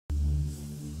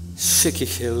Chic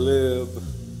Equilibre.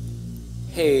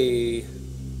 Hey,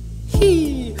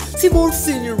 he, see more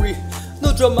scenery,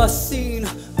 no drama scene,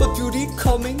 but beauty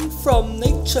coming from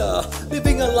nature.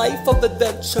 Living a life of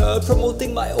adventure,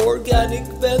 promoting my organic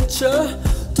venture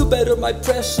to better my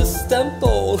precious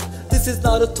temple. This is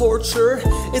not a torture,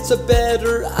 it's a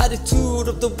better attitude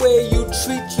of the way you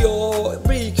treat your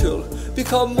vehicle.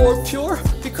 Become more pure,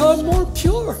 become more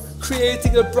pure.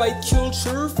 Creating a bright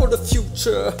culture for the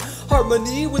future.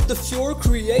 Harmony with the pure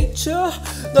creature.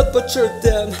 Not butcher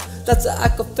them, that's an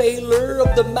act of failure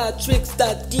of the matrix,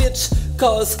 that glitch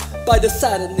caused by the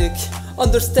satanic.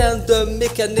 Understand the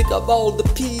mechanic of all the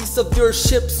piece of your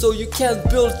ship, so you can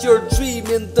build your dream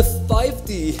in the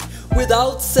 5D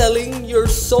without selling your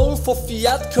soul for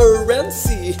fiat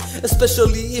currency.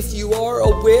 Especially if you are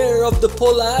aware of the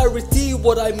polarity.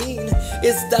 What I mean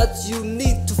is that you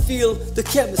need to feel the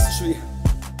chemistry.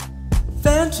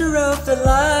 Venture of the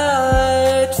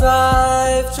light,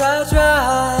 drive, drive,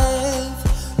 drive.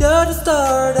 You're the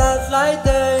star that light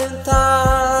the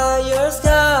entire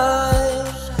sky.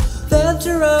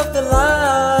 Venture of the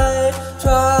light,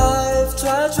 drive,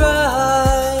 drive,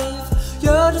 drive.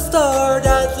 You're the star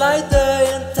that light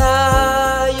the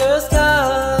entire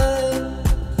sky.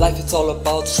 Life is all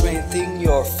about strengthening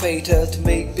your faith to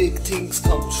make big things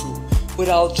come true,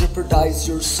 without jeopardize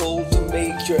your soul to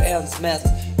make your ends met.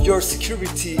 Your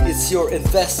security is your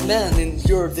investment in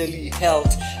your daily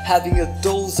health. Having a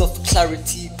dose of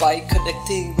clarity by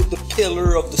connecting with the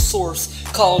pillar of the source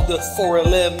called the 4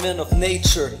 element of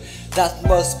nature. That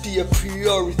must be a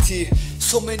priority.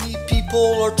 So many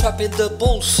people are trapped in the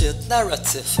bullshit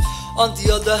narrative. On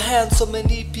the other hand, so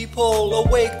many people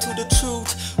awake to the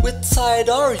truth. Which side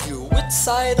are you? Which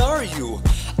side are you?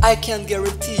 I can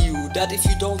guarantee you that if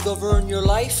you don't govern your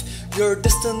life, your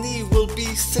destiny will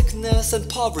be sickness and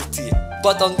poverty.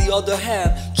 But on the other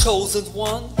hand, chosen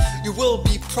one, you will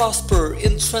be prosper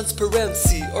in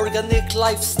transparency, organic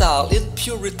lifestyle, in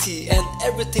purity, and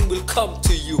everything will come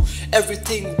to you.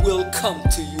 Everything will come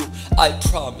to you. I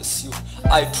promise you.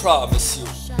 I promise you.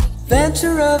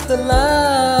 Venture of the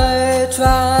light,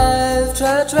 drive,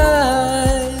 drive,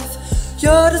 drive.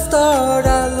 You're the star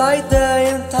that light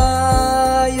the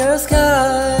entire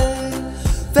sky.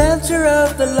 Venture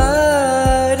of the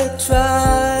light,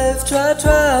 drive, drive,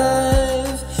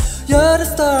 drive. You're the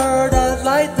star that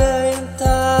light the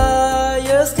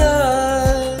entire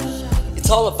sky. It's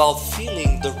all about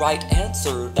feeling the right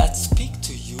answer that speak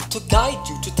to you, to guide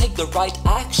you to take the right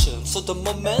action. So the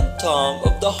momentum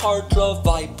of the heart love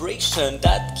vibration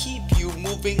that keep you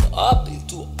moving up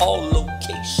into all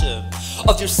location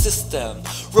of your system,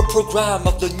 reprogram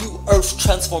of the new earth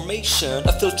transformation,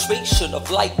 a filtration of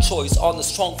light choice on a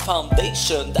strong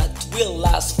foundation that will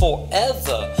last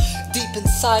forever. Deep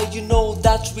inside you know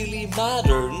that really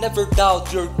matter. Never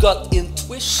doubt your gut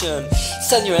intuition.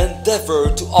 Send your endeavor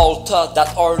to all thoughts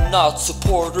that are not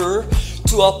supporter,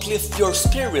 to uplift your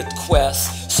spirit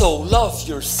quest. So love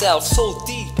yourself so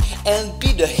deep and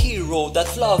be the hero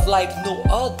that love like no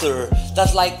other,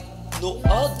 that like no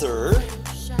other.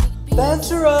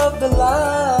 Venture of the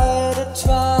light,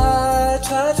 drive,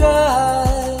 drive,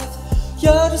 drive.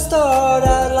 You're the star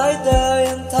that light the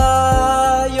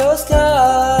entire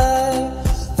sky.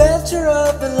 Venture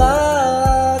of the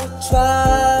light,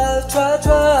 drive, drive,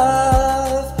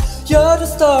 drive. You're the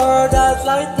star that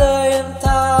light the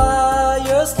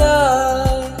entire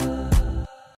sky.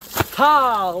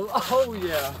 Towel, oh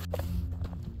yeah.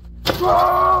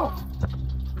 Go!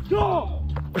 Go!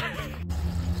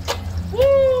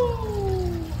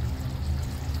 Woo!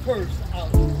 First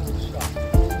out of the shot.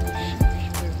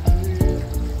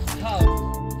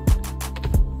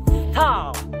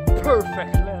 How?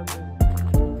 Perfect landing.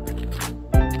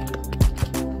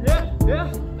 Yeah,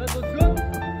 that was good.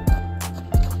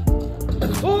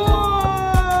 Oh!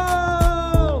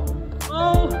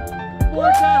 Oh, for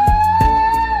that.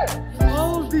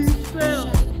 All these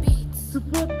fails to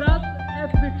put that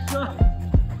epic shot.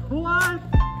 What?